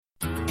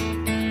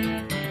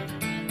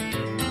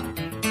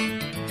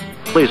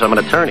Please, I'm an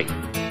attorney.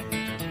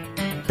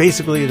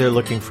 Basically, they're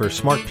looking for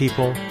smart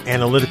people,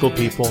 analytical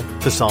people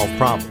to solve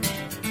problems.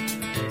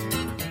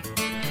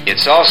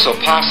 It's also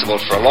possible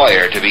for a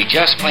lawyer to be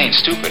just plain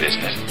stupid,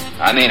 isn't it?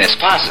 I mean, it's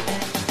possible.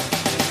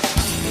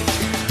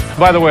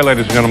 By the way,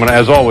 ladies and gentlemen,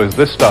 as always,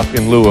 this stuff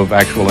in lieu of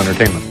actual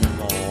entertainment.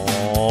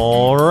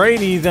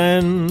 Alrighty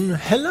then.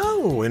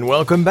 Hello and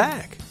welcome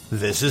back.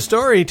 This is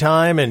Story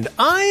Time and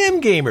I am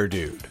Gamer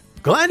Dude.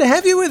 Glad to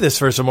have you with us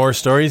for some more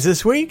stories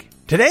this week.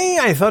 Today,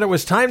 I thought it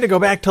was time to go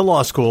back to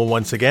law school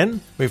once again.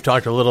 We've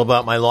talked a little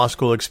about my law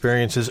school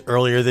experiences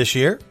earlier this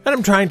year, and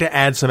I'm trying to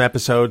add some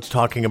episodes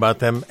talking about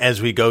them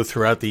as we go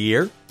throughout the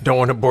year. Don't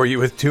want to bore you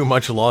with too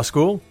much law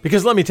school,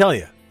 because let me tell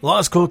you,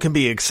 law school can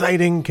be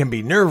exciting, can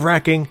be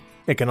nerve-wracking,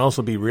 it can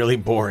also be really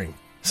boring.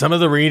 Some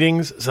of the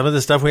readings, some of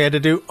the stuff we had to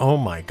do, oh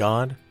my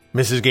god.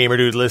 Mrs.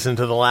 Gamerdude listened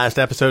to the last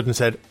episode and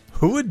said,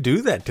 who would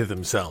do that to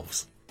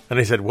themselves? And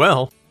I said,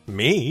 well,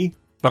 me.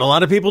 But a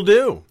lot of people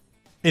do.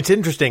 It's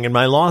interesting, in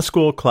my law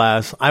school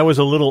class, I was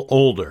a little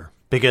older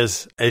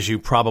because, as you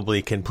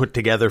probably can put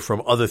together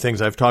from other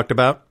things I've talked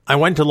about, I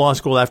went to law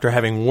school after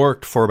having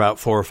worked for about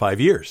 4 or 5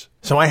 years.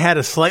 So I had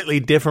a slightly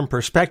different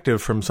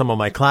perspective from some of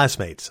my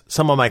classmates.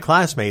 Some of my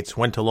classmates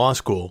went to law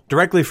school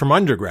directly from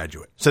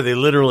undergraduate. So they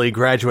literally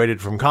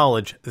graduated from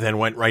college, then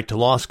went right to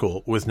law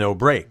school with no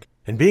break.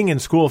 And being in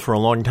school for a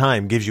long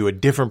time gives you a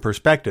different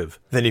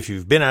perspective than if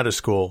you've been out of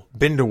school,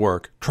 been to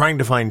work, trying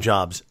to find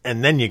jobs,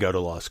 and then you go to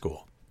law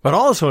school. But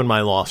also in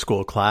my law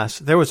school class,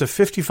 there was a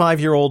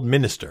 55-year-old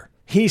minister.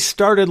 He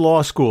started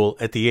law school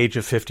at the age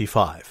of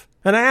 55.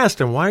 And I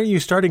asked him, why are you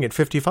starting at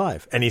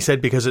 55? And he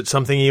said, because it's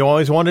something he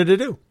always wanted to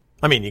do.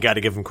 I mean, you got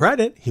to give him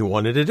credit. He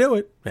wanted to do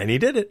it, and he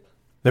did it.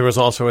 There was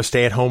also a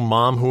stay-at-home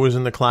mom who was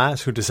in the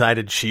class who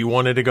decided she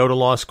wanted to go to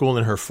law school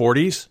in her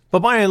 40s. But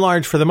by and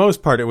large, for the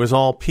most part, it was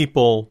all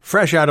people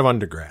fresh out of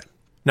undergrad.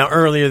 Now,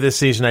 earlier this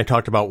season, I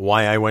talked about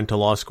why I went to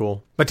law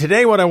school. But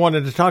today, what I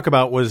wanted to talk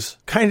about was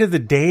kind of the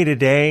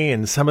day-to-day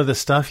and some of the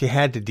stuff you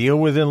had to deal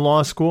with in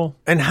law school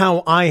and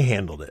how I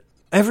handled it.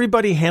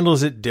 Everybody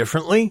handles it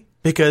differently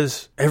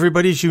because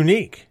everybody's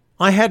unique.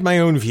 I had my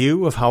own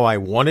view of how I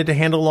wanted to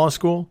handle law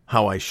school,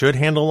 how I should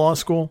handle law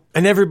school,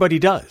 and everybody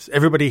does.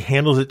 Everybody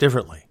handles it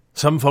differently.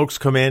 Some folks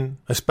come in,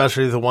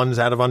 especially the ones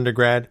out of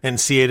undergrad,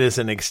 and see it as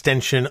an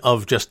extension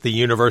of just the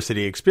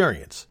university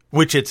experience,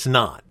 which it's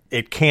not.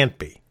 It can't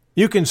be.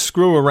 You can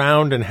screw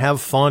around and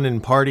have fun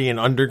and party in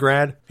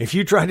undergrad. If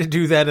you try to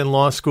do that in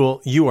law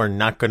school, you are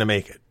not going to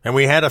make it. And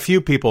we had a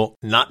few people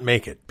not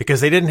make it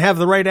because they didn't have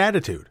the right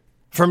attitude.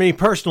 For me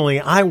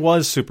personally, I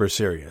was super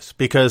serious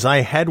because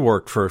I had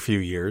worked for a few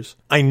years.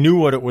 I knew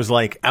what it was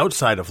like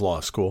outside of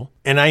law school,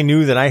 and I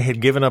knew that I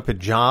had given up a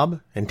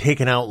job and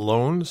taken out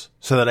loans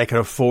so that I could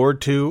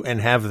afford to and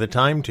have the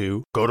time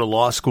to go to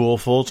law school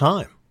full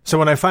time. So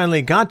when I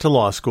finally got to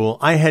law school,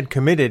 I had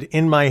committed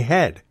in my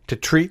head to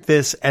treat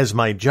this as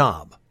my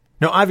job.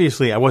 Now,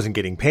 obviously, I wasn't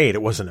getting paid.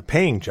 It wasn't a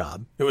paying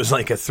job. It was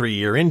like a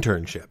 3-year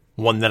internship,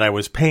 one that I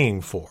was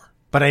paying for.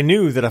 But I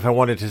knew that if I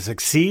wanted to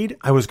succeed,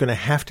 I was going to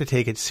have to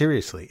take it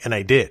seriously, and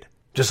I did.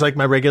 Just like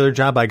my regular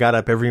job, I got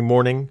up every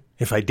morning.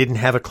 If I didn't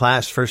have a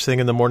class first thing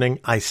in the morning,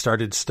 I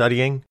started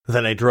studying.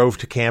 Then I drove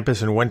to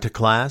campus and went to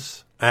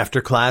class.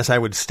 After class, I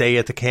would stay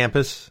at the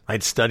campus.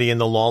 I'd study in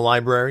the law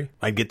library.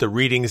 I'd get the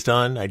readings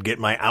done. I'd get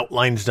my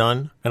outlines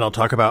done. And I'll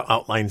talk about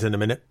outlines in a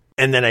minute.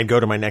 And then I'd go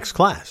to my next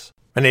class.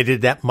 And I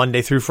did that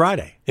Monday through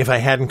Friday. If I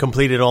hadn't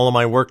completed all of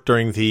my work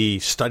during the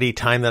study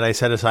time that I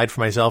set aside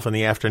for myself in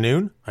the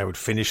afternoon, I would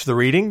finish the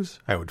readings,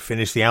 I would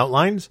finish the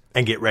outlines,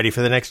 and get ready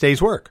for the next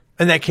day's work.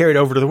 And that carried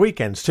over to the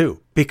weekends,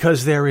 too,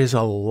 because there is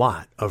a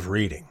lot of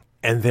reading,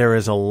 and there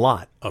is a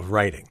lot of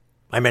writing.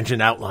 I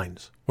mentioned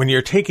outlines. When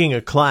you're taking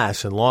a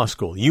class in law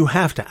school, you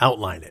have to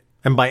outline it.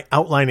 And by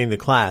outlining the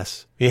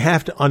class, you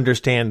have to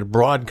understand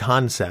broad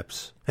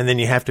concepts, and then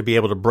you have to be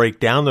able to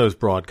break down those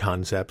broad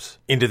concepts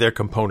into their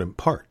component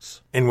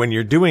parts. And when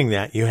you're doing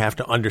that, you have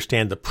to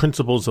understand the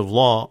principles of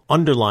law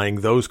underlying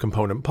those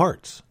component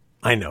parts.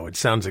 I know, it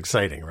sounds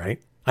exciting,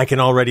 right? I can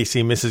already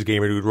see Mrs.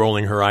 Gamerdude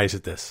rolling her eyes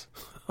at this.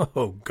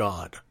 Oh,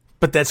 God.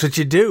 But that's what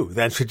you do.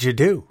 That's what you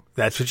do.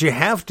 That's what you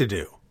have to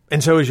do.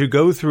 And so as you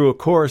go through a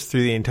course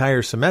through the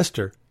entire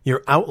semester,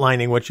 you're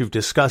outlining what you've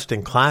discussed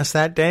in class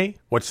that day,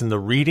 what's in the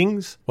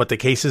readings, what the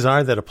cases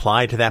are that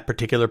apply to that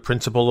particular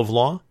principle of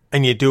law,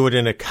 and you do it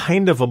in a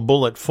kind of a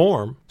bullet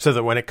form so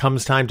that when it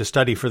comes time to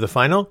study for the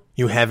final,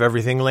 you have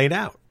everything laid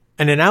out.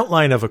 And an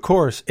outline of a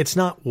course, it's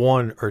not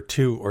 1 or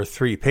 2 or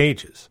 3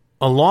 pages.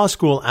 A law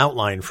school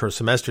outline for a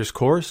semester's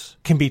course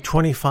can be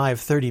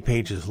 25, 30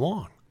 pages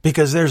long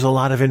because there's a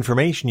lot of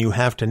information you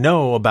have to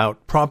know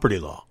about property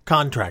law,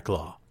 contract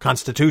law,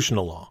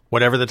 constitutional law,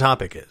 whatever the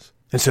topic is.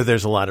 And so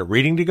there's a lot of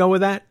reading to go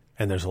with that,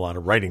 and there's a lot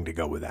of writing to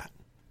go with that.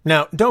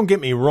 Now, don't get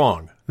me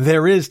wrong.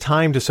 There is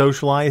time to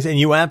socialize, and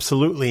you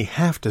absolutely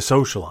have to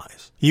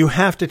socialize. You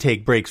have to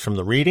take breaks from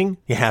the reading,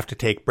 you have to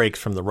take breaks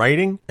from the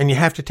writing, and you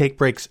have to take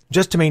breaks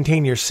just to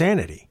maintain your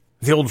sanity.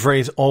 The old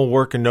phrase, all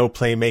work and no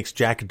play makes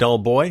Jack a dull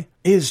boy,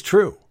 is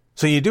true.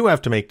 So you do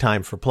have to make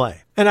time for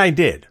play. And I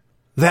did.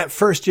 That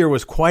first year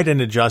was quite an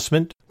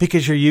adjustment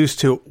because you're used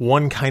to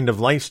one kind of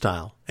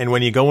lifestyle. And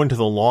when you go into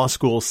the law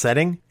school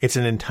setting, it's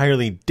an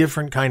entirely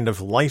different kind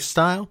of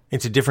lifestyle.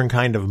 It's a different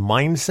kind of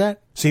mindset.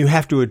 So you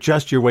have to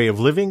adjust your way of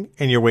living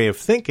and your way of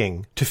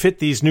thinking to fit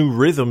these new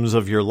rhythms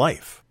of your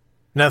life.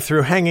 Now,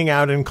 through hanging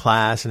out in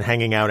class and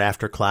hanging out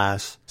after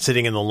class,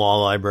 sitting in the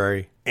law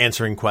library,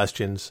 answering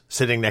questions,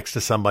 sitting next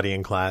to somebody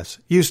in class,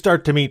 you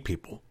start to meet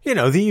people. You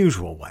know, the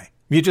usual way.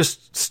 You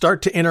just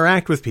start to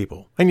interact with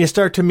people. And you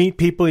start to meet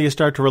people, you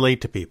start to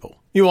relate to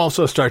people. You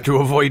also start to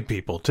avoid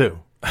people, too.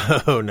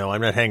 Oh, no,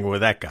 I'm not hanging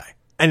with that guy.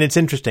 And it's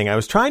interesting. I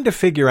was trying to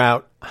figure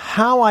out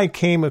how I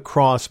came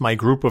across my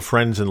group of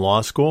friends in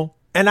law school,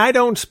 and I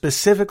don't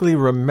specifically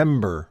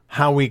remember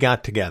how we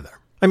got together.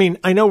 I mean,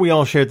 I know we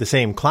all shared the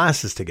same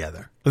classes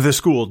together. The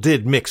school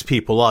did mix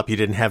people up. You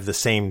didn't have the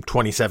same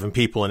 27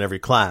 people in every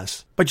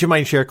class, but you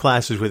might share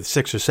classes with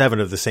 6 or 7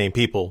 of the same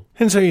people.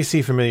 And so you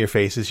see familiar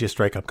faces, you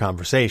strike up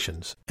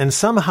conversations. And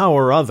somehow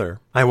or other,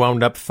 I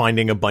wound up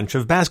finding a bunch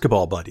of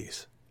basketball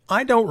buddies.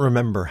 I don't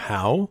remember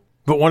how,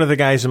 but one of the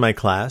guys in my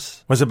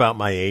class was about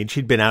my age.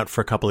 He'd been out for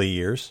a couple of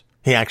years.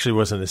 He actually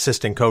was an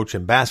assistant coach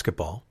in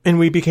basketball, and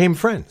we became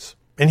friends.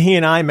 And he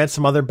and I met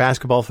some other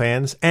basketball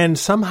fans, and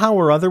somehow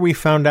or other we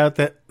found out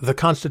that the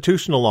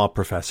constitutional law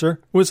professor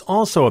was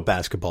also a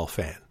basketball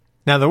fan.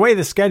 Now, the way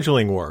the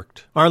scheduling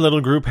worked, our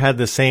little group had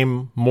the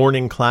same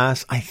morning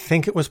class. I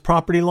think it was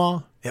property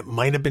law. It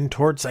might have been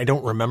torts. I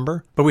don't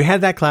remember. But we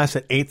had that class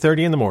at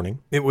 8:30 in the morning.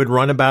 It would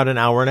run about an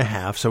hour and a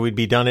half, so we'd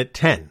be done at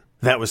 10.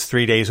 That was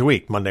 3 days a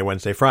week, Monday,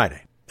 Wednesday,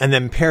 Friday. And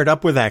then paired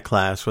up with that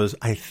class was,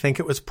 I think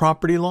it was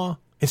property law.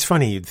 It's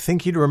funny, you'd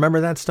think you'd remember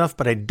that stuff,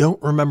 but I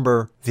don't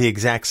remember the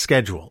exact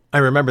schedule. I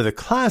remember the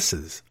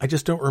classes, I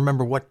just don't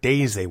remember what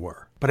days they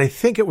were. But I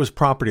think it was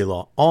property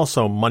law,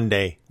 also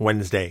Monday,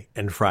 Wednesday,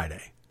 and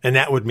Friday. And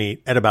that would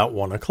meet at about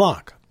 1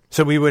 o'clock.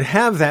 So we would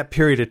have that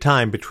period of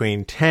time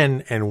between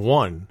 10 and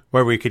 1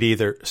 where we could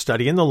either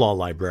study in the law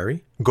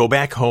library, go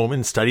back home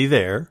and study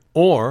there,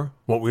 or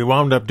what we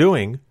wound up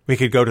doing, we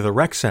could go to the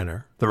rec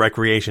center, the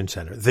recreation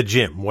center, the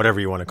gym,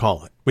 whatever you want to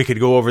call it. We could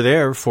go over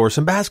there for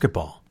some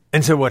basketball.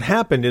 And so what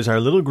happened is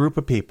our little group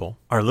of people,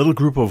 our little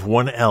group of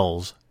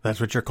 1Ls, that's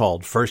what you're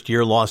called, first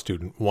year law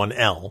student,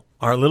 1L.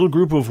 Our little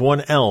group of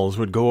 1Ls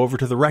would go over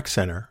to the rec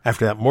center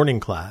after that morning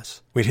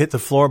class. We'd hit the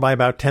floor by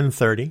about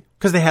 10:30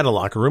 because they had a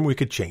locker room we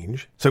could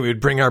change. So we would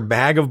bring our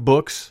bag of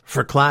books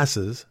for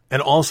classes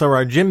and also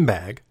our gym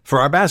bag for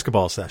our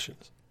basketball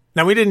sessions.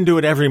 Now, we didn't do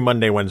it every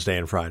Monday, Wednesday,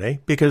 and Friday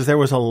because there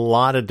was a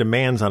lot of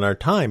demands on our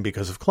time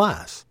because of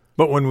class.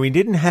 But when we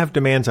didn't have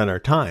demands on our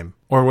time,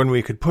 or when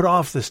we could put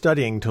off the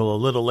studying till a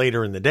little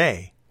later in the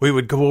day, we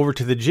would go over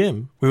to the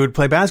gym, we would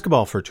play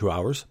basketball for 2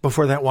 hours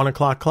before that 1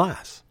 o'clock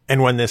class.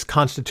 And when this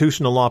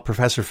constitutional law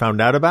professor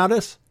found out about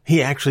us,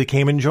 he actually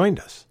came and joined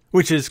us,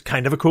 which is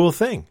kind of a cool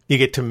thing. You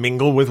get to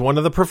mingle with one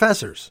of the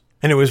professors.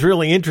 And it was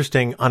really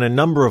interesting on a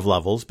number of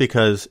levels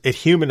because it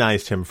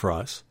humanized him for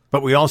us,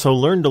 but we also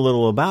learned a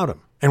little about him.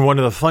 And one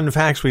of the fun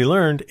facts we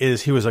learned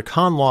is he was a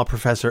con law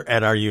professor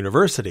at our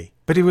university,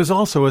 but he was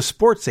also a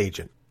sports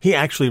agent. He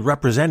actually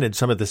represented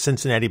some of the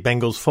Cincinnati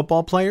Bengals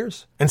football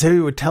players, and so he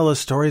would tell us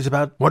stories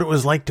about what it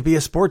was like to be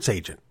a sports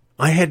agent.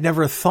 I had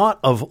never thought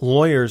of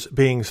lawyers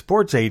being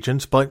sports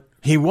agents, but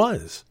he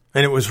was,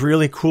 and it was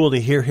really cool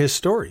to hear his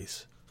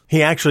stories.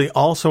 He actually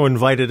also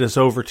invited us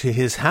over to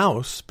his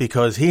house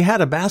because he had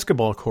a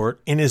basketball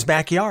court in his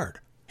backyard.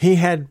 He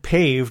had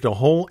paved a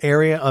whole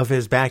area of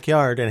his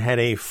backyard and had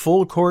a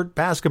full court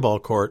basketball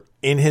court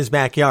in his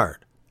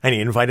backyard. And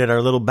he invited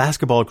our little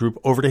basketball group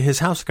over to his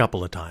house a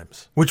couple of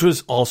times, which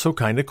was also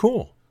kind of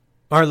cool.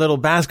 Our little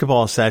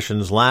basketball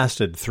sessions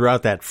lasted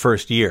throughout that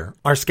first year.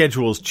 Our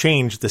schedules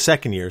changed the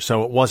second year,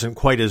 so it wasn't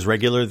quite as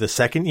regular the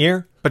second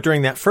year. But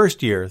during that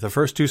first year, the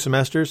first 2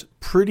 semesters,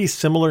 pretty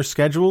similar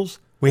schedules.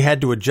 We had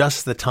to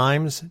adjust the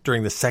times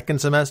during the second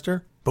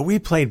semester. But we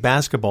played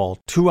basketball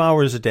 2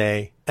 hours a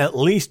day, at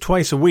least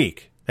twice a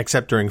week,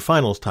 except during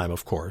finals time,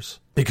 of course,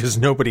 because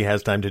nobody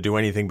has time to do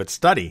anything but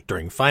study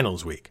during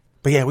finals week.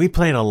 But yeah, we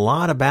played a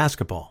lot of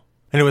basketball.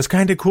 And it was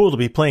kind of cool to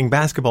be playing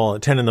basketball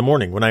at 10 in the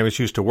morning when I was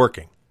used to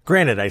working.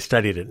 Granted, I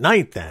studied at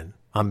night then.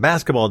 On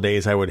basketball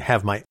days, I would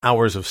have my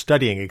hours of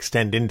studying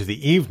extend into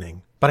the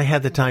evening, but I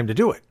had the time to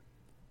do it.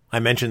 I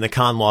mentioned the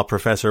con law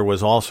professor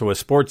was also a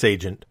sports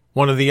agent.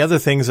 One of the other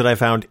things that I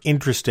found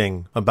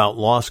interesting about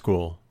law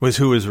school was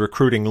who was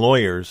recruiting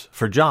lawyers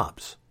for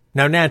jobs.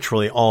 Now,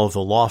 naturally, all of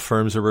the law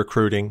firms are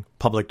recruiting,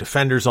 public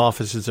defenders'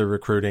 offices are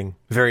recruiting,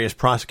 various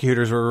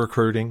prosecutors are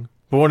recruiting.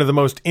 But one of the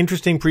most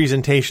interesting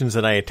presentations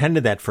that I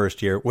attended that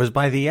first year was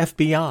by the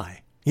FBI.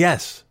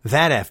 Yes,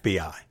 that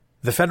FBI.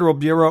 The Federal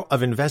Bureau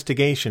of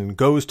Investigation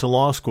goes to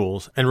law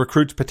schools and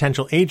recruits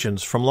potential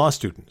agents from law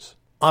students.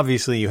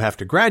 Obviously, you have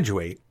to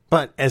graduate.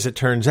 But as it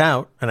turns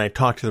out, and I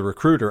talked to the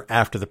recruiter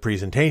after the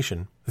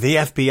presentation, the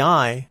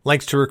FBI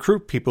likes to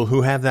recruit people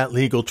who have that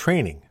legal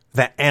training,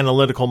 that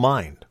analytical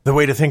mind, the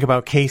way to think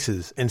about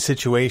cases and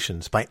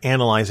situations by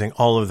analyzing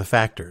all of the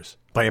factors,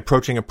 by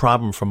approaching a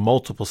problem from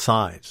multiple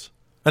sides.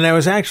 And I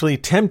was actually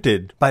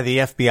tempted by the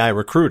FBI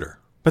recruiter.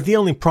 But the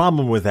only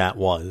problem with that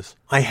was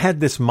I had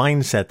this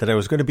mindset that I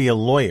was going to be a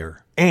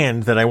lawyer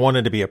and that I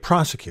wanted to be a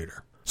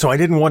prosecutor. So I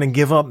didn't want to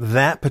give up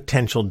that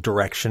potential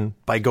direction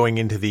by going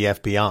into the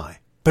FBI.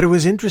 But it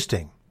was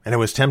interesting and it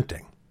was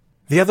tempting.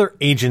 The other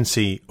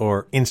agency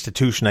or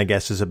institution, I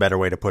guess is a better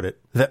way to put it,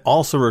 that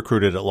also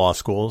recruited at law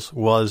schools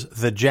was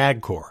the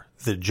JAG Corps,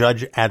 the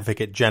Judge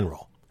Advocate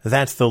General.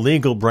 That's the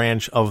legal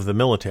branch of the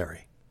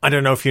military. I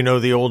don't know if you know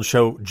the old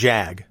show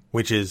JAG,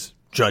 which is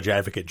Judge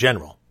Advocate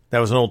General. That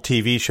was an old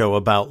TV show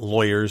about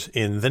lawyers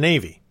in the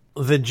Navy.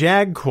 The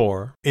JAG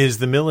Corps is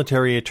the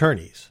military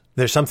attorneys.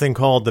 There's something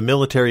called the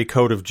Military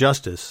Code of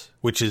Justice,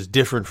 which is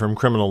different from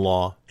criminal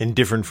law and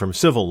different from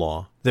civil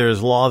law. There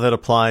is law that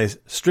applies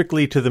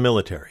strictly to the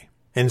military.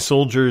 And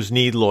soldiers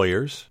need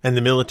lawyers, and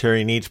the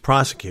military needs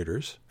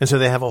prosecutors, and so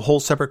they have a whole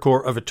separate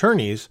corps of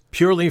attorneys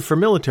purely for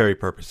military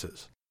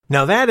purposes.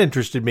 Now that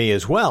interested me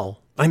as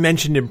well. I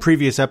mentioned in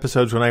previous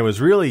episodes when I was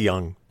really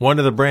young, one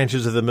of the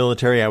branches of the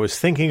military I was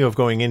thinking of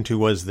going into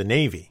was the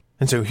Navy.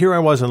 And so here I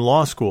was in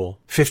law school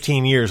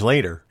 15 years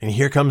later, and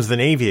here comes the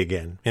Navy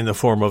again in the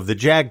form of the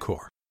JAG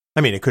Corps.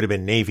 I mean, it could have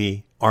been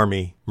Navy,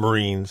 Army,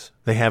 Marines.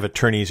 They have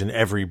attorneys in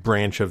every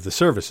branch of the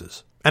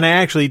services. And I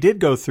actually did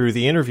go through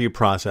the interview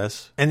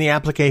process and the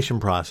application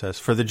process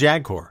for the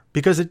JAG Corps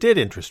because it did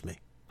interest me.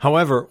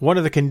 However, one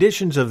of the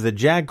conditions of the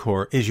JAG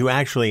Corps is you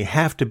actually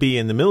have to be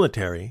in the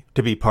military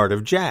to be part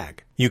of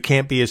JAG. You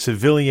can't be a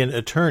civilian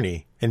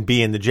attorney and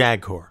be in the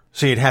JAG Corps.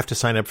 So you'd have to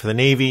sign up for the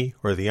Navy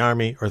or the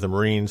Army or the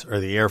Marines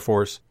or the Air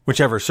Force.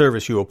 Whichever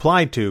service you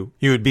applied to,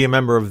 you would be a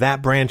member of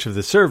that branch of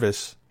the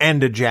service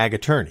and a JAG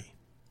attorney.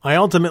 I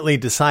ultimately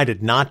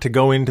decided not to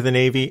go into the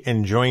Navy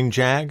and join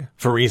JAG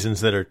for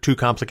reasons that are too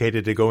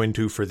complicated to go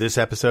into for this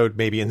episode.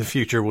 Maybe in the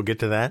future we'll get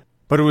to that.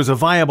 But it was a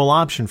viable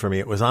option for me.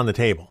 It was on the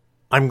table.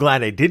 I'm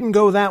glad I didn't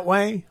go that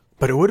way,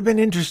 but it would have been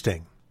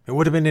interesting. It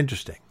would have been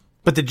interesting.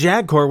 But the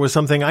JAG Corps was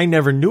something I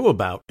never knew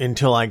about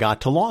until I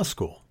got to law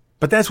school.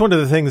 But that's one of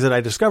the things that I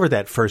discovered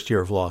that first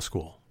year of law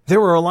school. There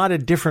were a lot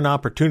of different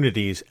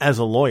opportunities as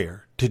a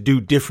lawyer to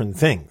do different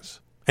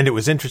things. And it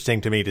was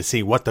interesting to me to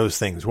see what those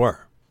things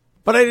were.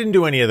 But I didn't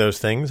do any of those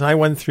things. I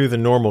went through the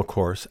normal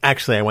course.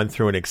 Actually, I went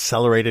through an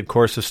accelerated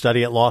course of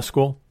study at law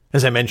school.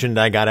 As I mentioned,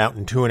 I got out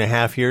in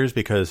 2.5 years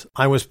because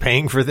I was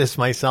paying for this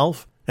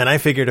myself. And I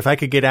figured if I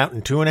could get out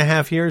in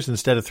 2.5 years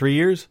instead of 3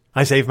 years,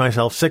 I saved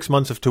myself 6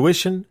 months of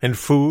tuition and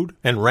food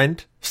and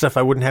rent, stuff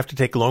I wouldn't have to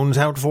take loans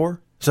out for.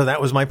 So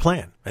that was my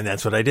plan, and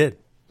that's what I did.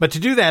 But to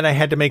do that, I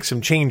had to make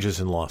some changes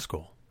in law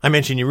school. I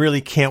mentioned you really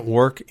can't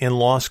work in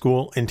law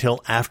school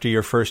until after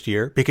your first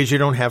year because you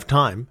don't have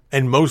time,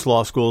 and most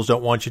law schools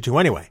don't want you to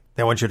anyway.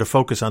 They want you to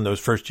focus on those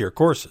first-year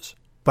courses.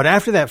 But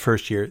after that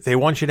first year, they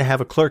want you to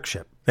have a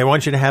clerkship. They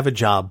want you to have a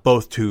job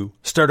both to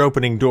start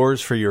opening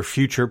doors for your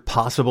future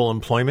possible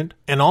employment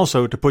and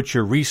also to put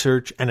your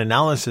research and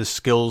analysis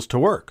skills to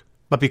work.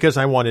 But because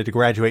I wanted to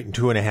graduate in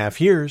 2.5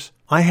 years,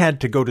 I had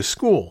to go to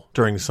school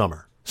during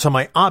summer. So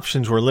my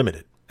options were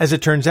limited. As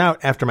it turns out,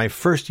 after my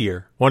first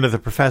year, one of the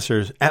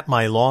professors at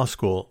my law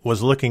school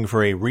was looking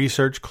for a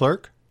research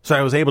clerk. So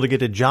I was able to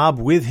get a job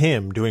with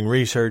him doing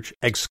research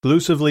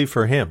exclusively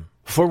for him,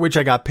 for which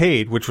I got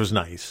paid, which was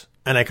nice.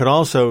 And I could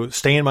also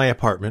stay in my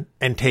apartment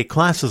and take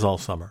classes all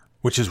summer,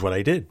 which is what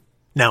I did.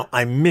 Now,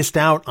 I missed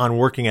out on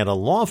working at a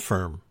law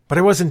firm, but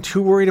I wasn't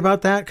too worried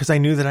about that because I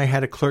knew that I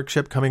had a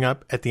clerkship coming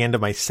up at the end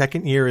of my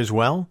second year as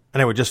well,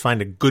 and I would just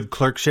find a good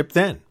clerkship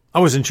then. I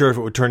wasn't sure if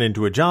it would turn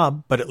into a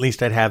job, but at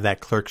least I'd have that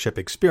clerkship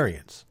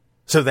experience.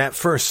 So that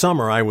first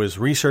summer, I was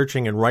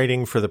researching and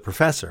writing for the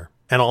professor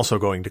and also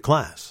going to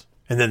class.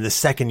 And then the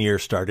second year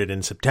started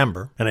in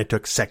September, and I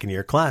took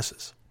second-year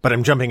classes. But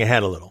I'm jumping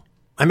ahead a little.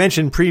 I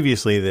mentioned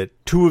previously that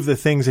two of the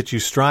things that you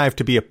strive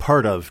to be a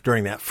part of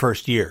during that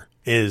first year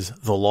is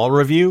the Law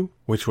Review,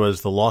 which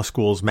was the law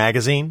school's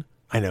magazine.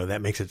 I know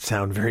that makes it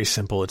sound very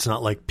simple. It's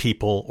not like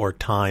People or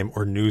Time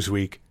or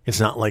Newsweek. It's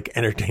not like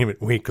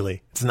Entertainment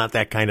Weekly. It's not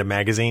that kind of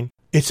magazine.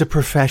 It's a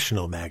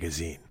professional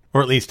magazine,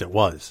 or at least it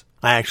was.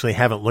 I actually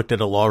haven't looked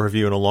at a law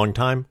review in a long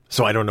time,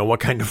 so I don't know what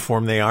kind of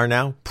form they are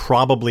now.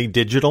 Probably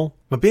digital.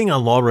 But being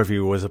on Law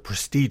Review was a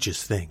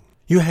prestigious thing.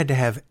 You had to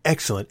have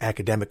excellent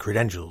academic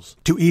credentials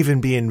to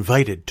even be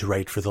invited to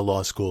write for the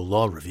law school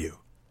Law Review.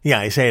 Yeah,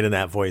 I say it in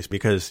that voice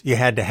because you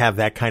had to have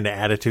that kind of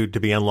attitude to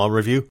be on Law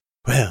Review.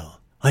 Well,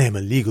 I am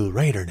a legal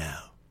writer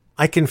now.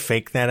 I can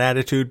fake that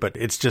attitude, but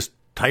it's just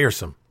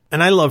tiresome.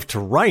 And I love to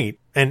write,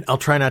 and I'll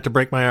try not to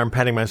break my arm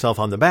patting myself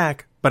on the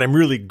back, but I'm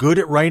really good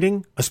at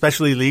writing,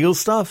 especially legal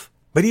stuff.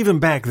 But even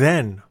back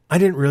then, I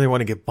didn't really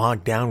want to get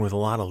bogged down with a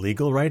lot of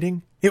legal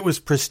writing. It was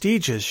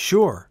prestigious,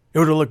 sure. It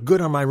would have looked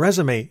good on my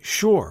resume,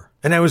 sure.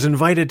 And I was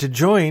invited to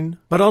join,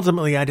 but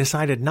ultimately I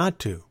decided not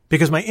to,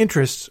 because my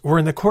interests were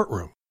in the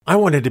courtroom. I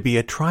wanted to be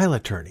a trial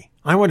attorney.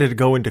 I wanted to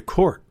go into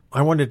court.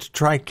 I wanted to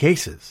try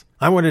cases.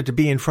 I wanted to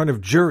be in front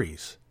of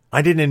juries.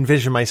 I didn't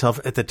envision myself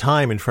at the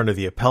time in front of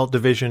the appellate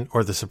division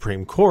or the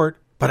Supreme Court,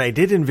 but I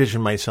did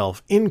envision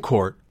myself in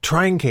court,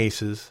 trying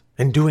cases,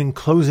 and doing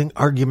closing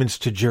arguments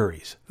to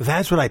juries.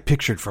 That's what I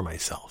pictured for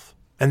myself.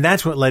 And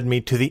that's what led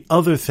me to the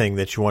other thing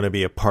that you want to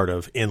be a part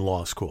of in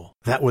law school.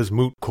 That was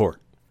moot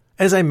court.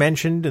 As I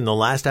mentioned in the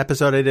last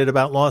episode I did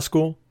about law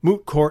school,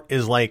 moot court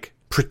is like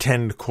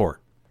pretend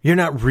court. You're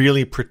not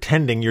really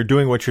pretending you're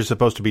doing what you're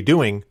supposed to be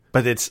doing,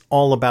 but it's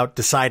all about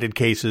decided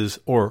cases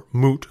or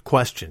moot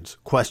questions,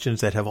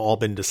 questions that have all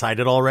been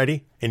decided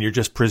already, and you're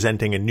just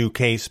presenting a new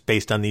case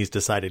based on these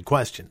decided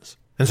questions.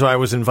 And so I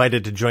was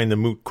invited to join the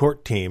moot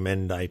court team,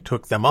 and I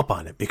took them up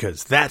on it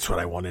because that's what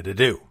I wanted to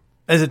do.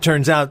 As it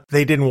turns out,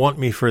 they didn't want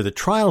me for the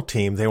trial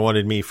team, they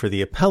wanted me for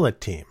the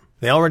appellate team.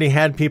 They already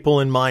had people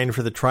in mind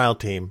for the trial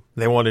team.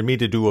 They wanted me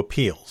to do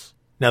appeals.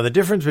 Now, the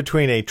difference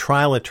between a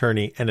trial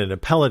attorney and an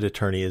appellate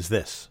attorney is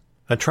this.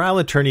 A trial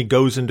attorney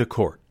goes into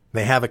court.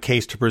 They have a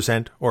case to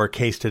present or a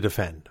case to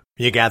defend.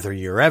 You gather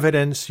your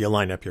evidence, you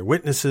line up your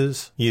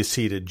witnesses, you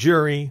seat a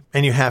jury,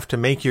 and you have to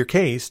make your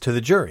case to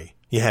the jury.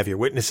 You have your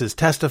witnesses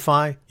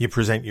testify, you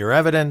present your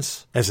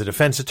evidence. As a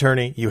defense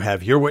attorney, you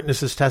have your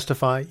witnesses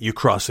testify, you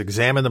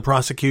cross-examine the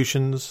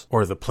prosecution's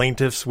or the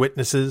plaintiff's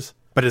witnesses.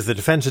 But as the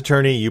defense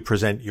attorney, you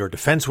present your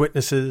defense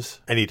witnesses,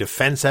 any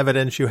defense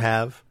evidence you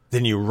have.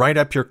 Then you write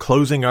up your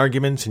closing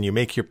arguments and you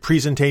make your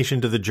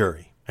presentation to the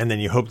jury. And then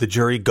you hope the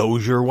jury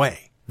goes your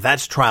way.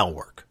 That's trial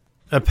work.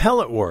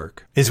 Appellate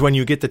work is when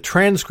you get the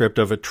transcript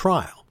of a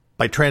trial.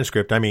 By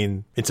transcript, I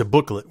mean it's a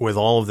booklet with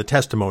all of the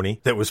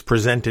testimony that was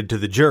presented to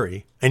the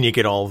jury, and you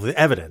get all of the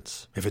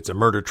evidence. If it's a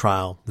murder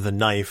trial, the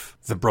knife,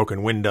 the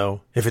broken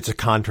window. If it's a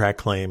contract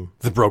claim,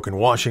 the broken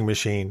washing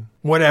machine.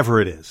 Whatever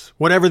it is.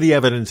 Whatever the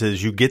evidence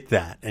is, you get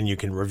that, and you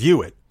can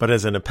review it. But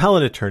as an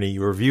appellate attorney,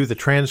 you review the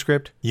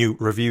transcript, you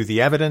review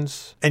the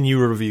evidence, and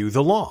you review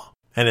the law.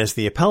 And as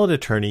the appellate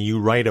attorney, you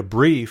write a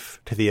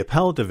brief to the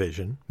appellate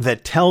division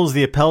that tells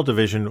the appellate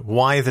division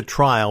why the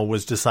trial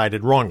was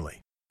decided wrongly.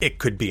 It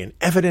could be an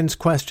evidence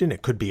question.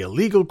 It could be a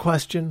legal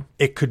question.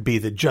 It could be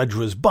the judge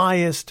was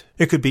biased.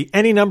 It could be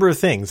any number of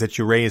things that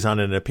you raise on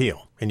an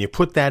appeal, and you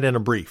put that in a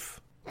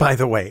brief. By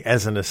the way,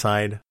 as an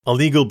aside, a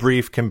legal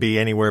brief can be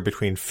anywhere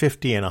between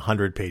 50 and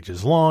 100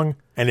 pages long,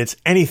 and it's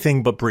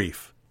anything but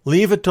brief.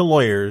 Leave it to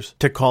lawyers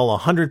to call a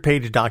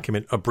 100-page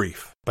document a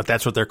brief, but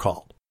that's what they're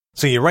called.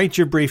 So you write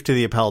your brief to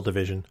the appellate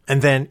division,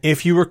 and then,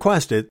 if you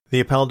request it,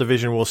 the appellate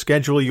division will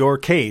schedule your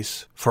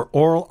case for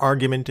oral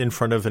argument in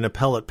front of an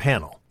appellate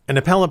panel. An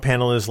appellate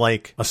panel is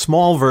like a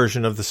small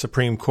version of the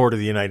Supreme Court of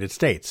the United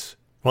States.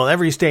 Well,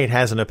 every state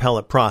has an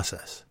appellate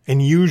process,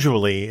 and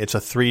usually it's a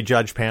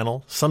 3-judge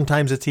panel.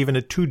 Sometimes it's even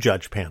a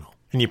 2-judge panel.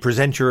 And you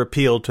present your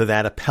appeal to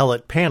that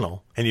appellate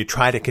panel, and you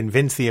try to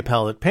convince the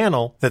appellate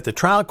panel that the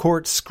trial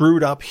court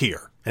screwed up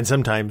here, and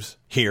sometimes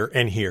here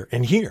and here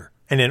and here.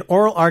 And an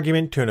oral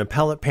argument to an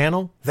appellate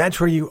panel, that's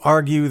where you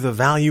argue the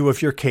value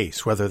of your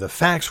case, whether the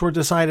facts were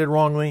decided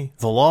wrongly,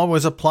 the law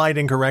was applied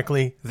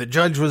incorrectly, the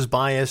judge was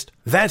biased.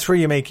 That's where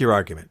you make your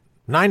argument.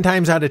 9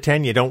 times out of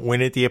 10, you don't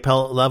win at the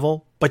appellate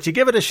level, but you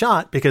give it a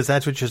shot because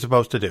that's what you're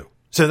supposed to do.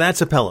 So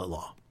that's appellate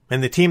law.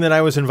 And the team that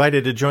I was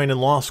invited to join in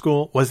law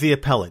school was the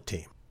appellate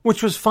team,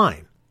 which was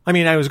fine. I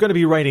mean, I was going to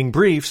be writing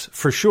briefs,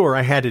 for sure,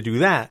 I had to do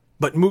that,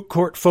 but moot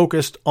court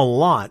focused a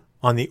lot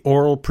on the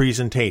oral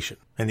presentation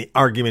and the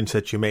arguments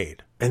that you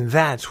made. And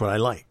that's what I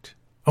liked.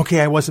 Okay,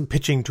 I wasn't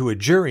pitching to a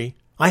jury.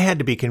 I had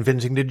to be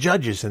convincing to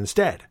judges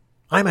instead.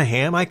 I'm a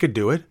ham, I could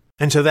do it.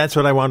 And so that's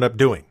what I wound up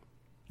doing.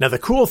 Now, the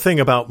cool thing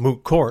about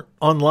moot court,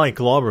 unlike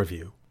law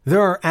review,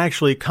 there are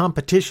actually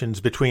competitions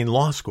between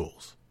law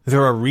schools.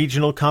 There are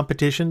regional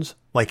competitions,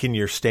 like in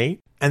your state,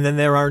 and then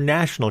there are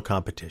national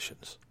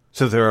competitions.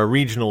 So there are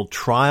regional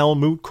trial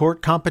moot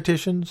court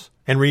competitions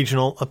and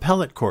regional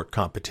appellate court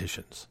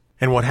competitions.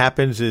 And what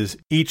happens is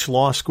each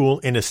law school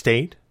in a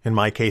state, in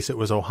my case it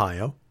was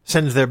Ohio,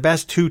 sends their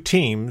best 2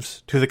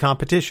 teams to the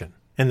competition.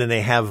 And then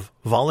they have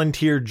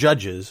volunteer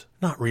judges,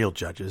 not real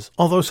judges,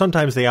 although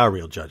sometimes they are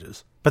real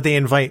judges, but they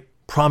invite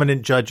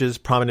prominent judges,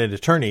 prominent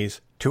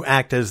attorneys to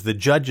act as the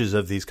judges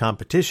of these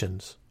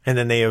competitions. And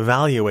then they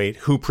evaluate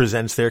who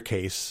presents their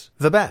case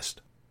the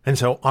best. And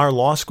so our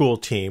law school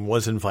team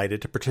was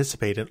invited to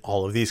participate in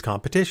all of these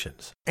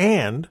competitions.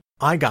 And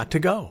I got to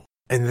go.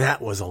 And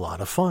that was a lot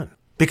of fun.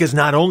 Because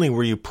not only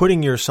were you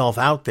putting yourself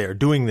out there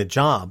doing the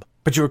job,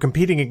 but you were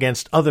competing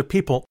against other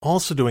people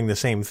also doing the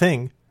same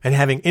thing and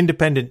having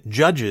independent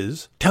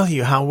judges tell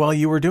you how well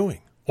you were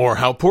doing or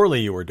how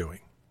poorly you were doing.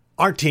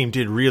 Our team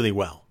did really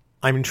well.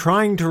 I'm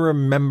trying to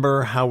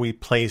remember how we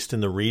placed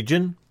in the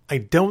region. I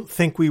don't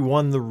think we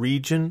won the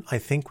region. I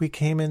think we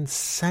came in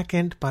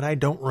second, but I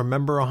don't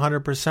remember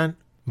 100%.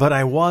 But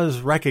I was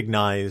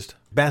recognized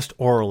best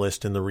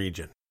oralist in the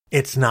region.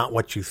 It's not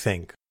what you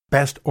think.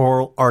 Best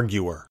oral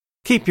arguer.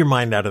 Keep your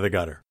mind out of the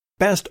gutter.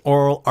 Best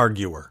oral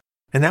arguer.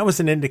 And that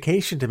was an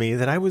indication to me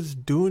that I was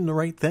doing the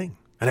right thing.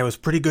 And I was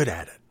pretty good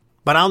at it.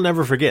 But I'll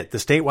never forget the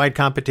statewide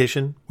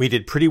competition. We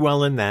did pretty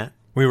well in that.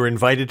 We were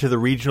invited to the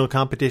regional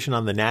competition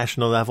on the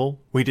national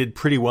level. We did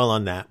pretty well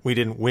on that. We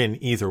didn't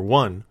win either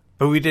one,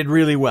 but we did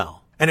really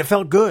well. And it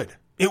felt good.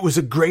 It was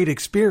a great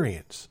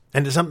experience.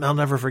 And it's something I'll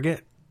never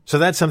forget. So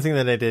that's something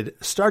that I did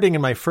starting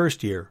in my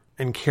first year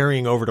and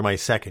carrying over to my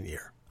second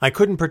year. I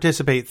couldn't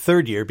participate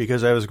third year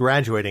because I was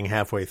graduating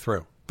halfway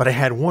through. but I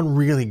had one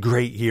really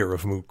great year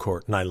of moot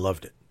court and I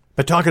loved it.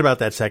 But talking about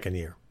that second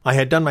year, I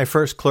had done my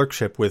first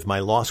clerkship with my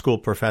law school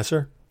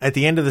professor. At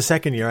the end of the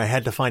second year, I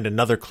had to find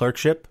another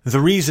clerkship. The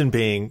reason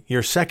being,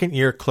 your second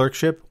year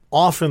clerkship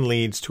often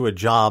leads to a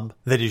job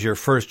that is your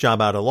first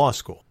job out of law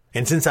school.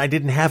 And since I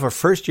didn't have a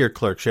first year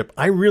clerkship,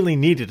 I really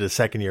needed a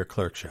second year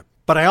clerkship.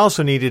 But I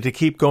also needed to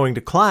keep going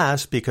to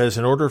class because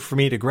in order for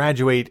me to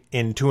graduate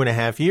in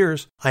 2.5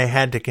 years, I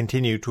had to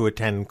continue to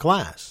attend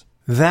class.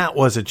 That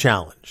was a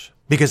challenge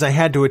because I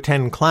had to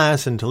attend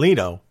class in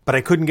Toledo, but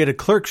I couldn't get a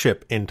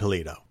clerkship in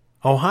Toledo.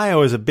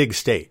 Ohio is a big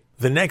state.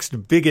 The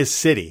next biggest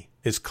city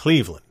is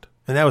Cleveland,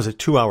 and that was a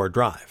 2-hour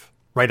drive.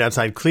 Right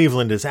outside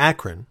Cleveland is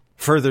Akron.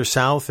 Further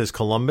south is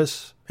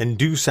Columbus, and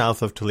due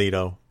south of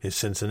Toledo is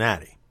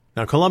Cincinnati.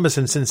 Now, Columbus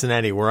and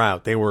Cincinnati were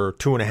out. They were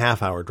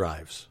 2.5-hour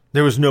drives.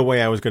 There was no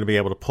way I was going to be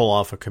able to pull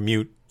off a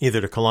commute either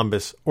to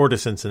Columbus or to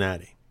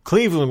Cincinnati.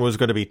 Cleveland was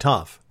going to be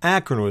tough.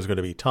 Akron was going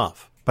to be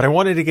tough. But I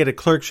wanted to get a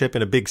clerkship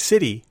in a big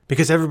city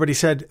because everybody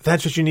said,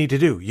 that's what you need to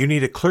do. You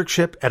need a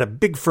clerkship at a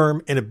big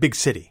firm in a big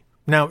city.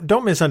 Now,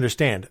 don't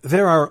misunderstand.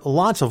 There are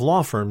lots of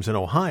law firms in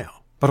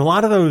Ohio. But a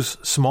lot of those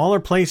smaller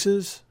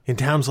places in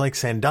towns like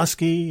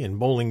Sandusky and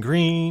Bowling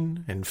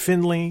Green and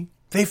Findlay,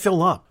 they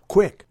fill up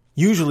quick,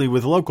 usually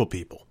with local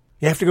people.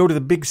 You have to go to the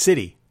big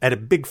city at a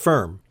big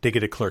firm to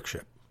get a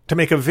clerkship. To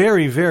make a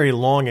very, very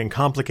long and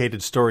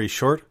complicated story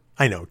short,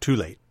 I know, too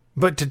late.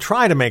 But to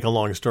try to make a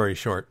long story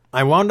short,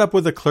 I wound up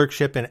with a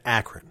clerkship in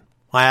Akron.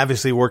 I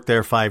obviously worked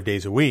there 5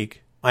 days a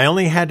week. I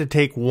only had to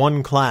take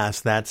one class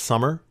that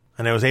summer,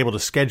 and I was able to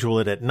schedule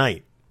it at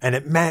night. And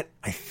it met,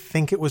 I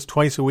think it was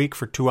twice a week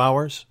for 2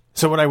 hours.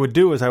 So what I would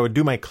do is I would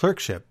do my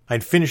clerkship.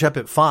 I'd finish up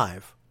at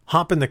 5,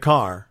 hop in the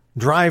car,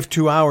 drive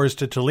 2 hours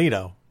to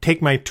Toledo,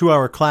 take my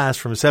 2-hour class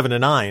from 7 to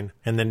 9,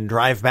 and then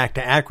drive back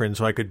to Akron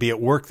so I could be at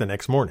work the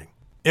next morning.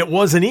 It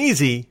wasn't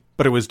easy,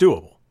 but it was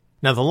doable.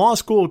 Now, the law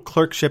school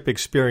clerkship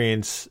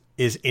experience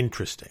is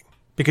interesting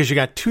because you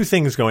got two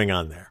things going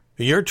on there.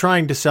 You're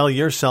trying to sell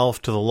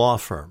yourself to the law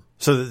firm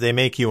so that they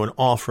make you an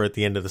offer at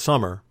the end of the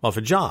summer of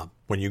a job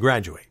when you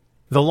graduate.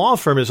 The law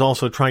firm is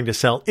also trying to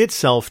sell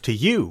itself to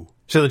you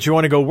so that you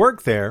want to go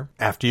work there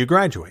after you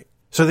graduate.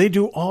 So they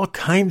do all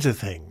kinds of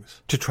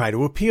things to try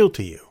to appeal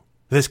to you.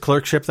 This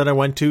clerkship that I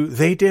went to,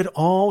 they did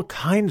all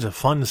kinds of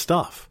fun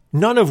stuff.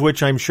 None of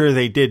which I'm sure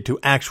they did to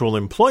actual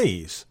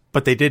employees,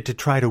 but they did to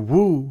try to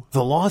woo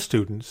the law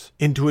students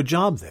into a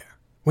job there.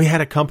 We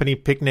had a company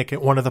picnic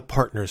at one of the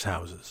partners'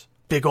 houses.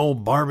 Big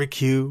old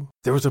barbecue.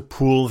 There was a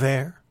pool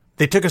there.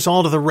 They took us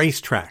all to the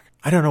racetrack.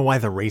 I don't know why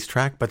the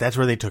racetrack, but that's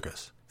where they took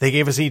us. They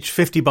gave us each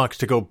 $50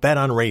 to go bet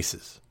on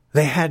races.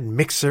 They had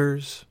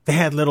mixers. They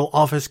had little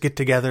office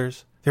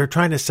get-togethers. They were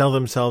trying to sell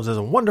themselves as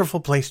a wonderful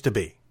place to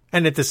be.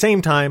 And at the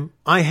same time,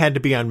 I had to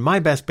be on my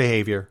best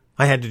behavior.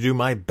 I had to do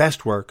my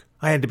best work.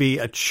 I had to be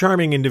a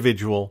charming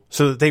individual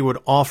so that they would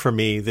offer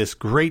me this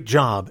great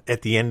job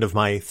at the end of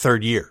my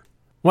third year.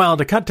 Well,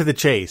 to cut to the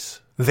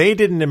chase, they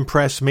didn't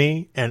impress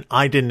me and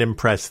I didn't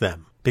impress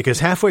them. Because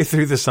halfway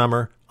through the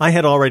summer, I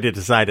had already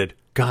decided,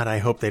 God, I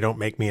hope they don't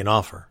make me an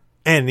offer.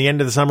 And the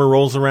end of the summer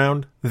rolls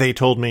around, they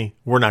told me,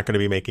 we're not going to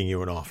be making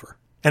you an offer.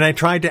 And I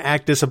tried to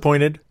act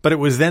disappointed, but it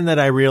was then that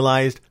I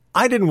realized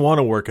I didn't want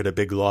to work at a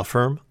big law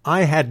firm.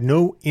 I had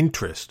no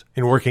interest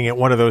in working at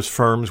one of those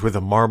firms with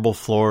the marble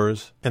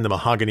floors and the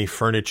mahogany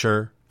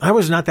furniture. I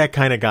was not that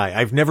kind of guy.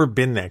 I've never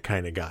been that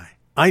kind of guy.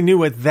 I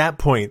knew at that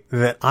point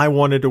that I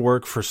wanted to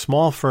work for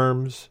small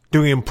firms,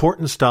 doing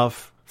important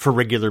stuff for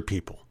regular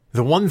people.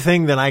 The one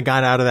thing that I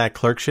got out of that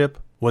clerkship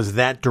was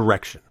that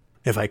direction.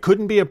 If I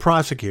couldn't be a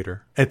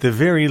prosecutor, at the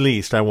very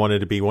least I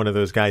wanted to be one of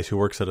those guys who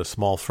works at a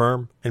small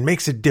firm and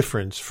makes a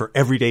difference for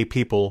everyday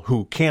people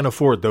who can't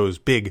afford those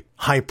big,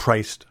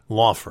 high-priced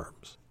law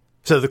firms.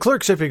 So the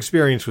clerkship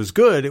experience was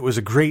good. It was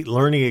a great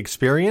learning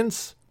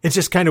experience. It's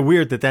just kind of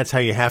weird that that's how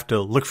you have to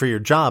look for your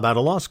job out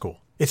of law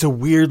school. It's a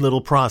weird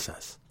little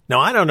process. Now,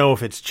 I don't know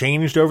if it's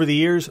changed over the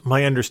years.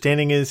 My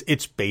understanding is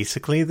it's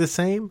basically the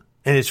same,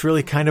 and it's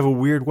really kind of a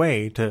weird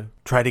way to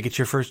try to get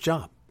your first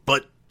job.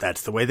 But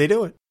that's the way they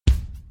do it.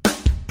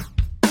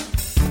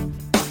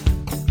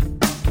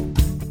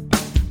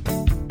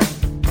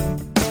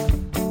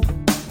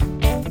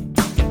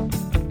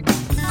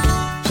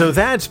 So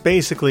that's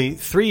basically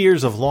 3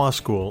 years of law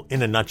school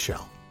in a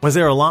nutshell. Was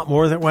there a lot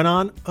more that went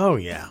on? Oh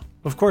yeah,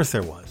 of course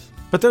there was.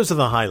 But those are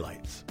the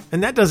highlights.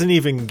 And that doesn't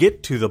even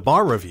get to the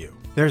bar review.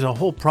 There's a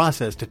whole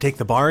process to take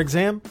the bar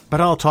exam,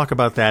 but I'll talk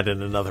about that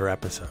in another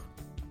episode.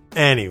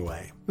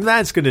 Anyway,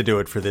 that's going to do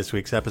it for this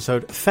week's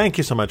episode. Thank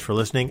you so much for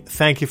listening.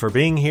 Thank you for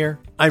being here.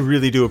 I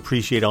really do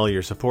appreciate all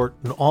your support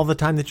and all the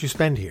time that you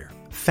spend here.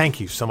 Thank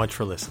you so much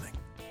for listening.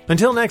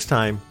 Until next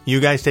time,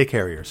 you guys take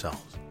care of yourselves.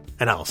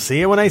 And I'll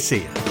see you when I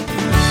see you.